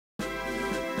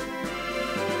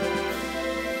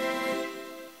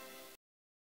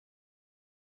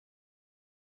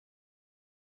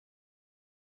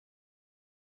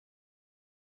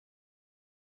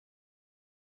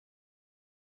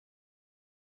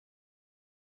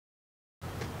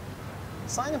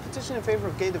Sign a petition in favor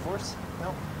of gay divorce?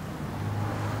 No.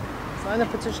 Sign a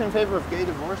petition in favor of gay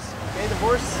divorce? Gay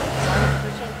divorce? Sign a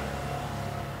petition?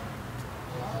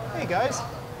 Hey guys,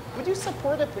 would you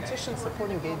support a petition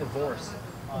supporting gay divorce?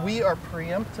 We are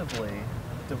preemptively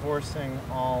divorcing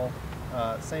all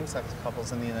same-sex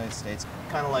couples in the United States.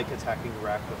 Kind of like attacking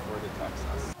Iraq before it attacks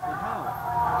us.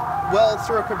 How? Well,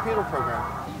 through a computer program.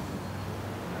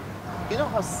 You know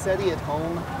how SETI at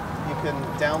home, you can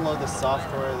download the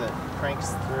software that cranks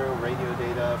through radio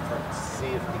data to see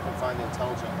if you can find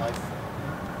intelligent life?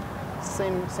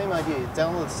 Same idea. You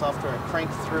download the software and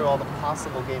crank through all the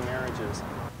possible gay marriages.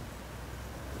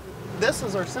 This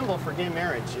is our symbol for gay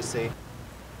marriage, you see.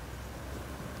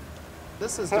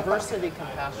 This is diversity,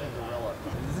 compassion, gorilla.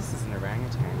 This is an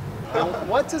orangutan. And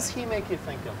what does he make you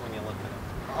think of when you look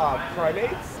at him?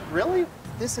 Primates? Really?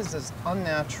 This is as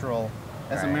unnatural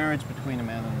as a Right. marriage between a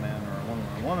man and a man or a woman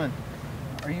and a woman.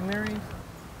 Are you married?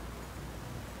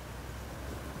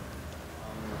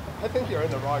 I think you're in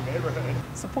the wrong neighborhood.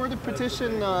 Support a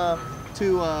petition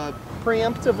to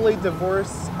preemptively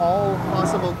divorce all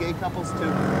possible gay couples to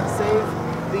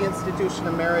save the institution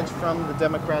of marriage from the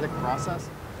democratic process.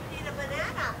 Need a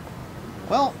banana.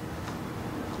 Well,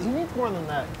 he needs more than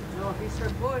that. No, if he's for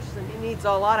Bush, then he needs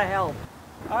a lot of help.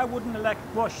 I wouldn't elect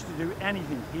Bush to do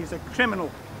anything. He's a criminal.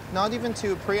 Not even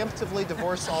to preemptively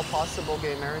divorce all possible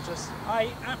gay marriages?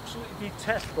 I absolutely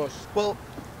detest Bush. Well,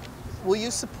 will you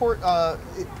support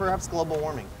perhaps global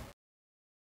warming?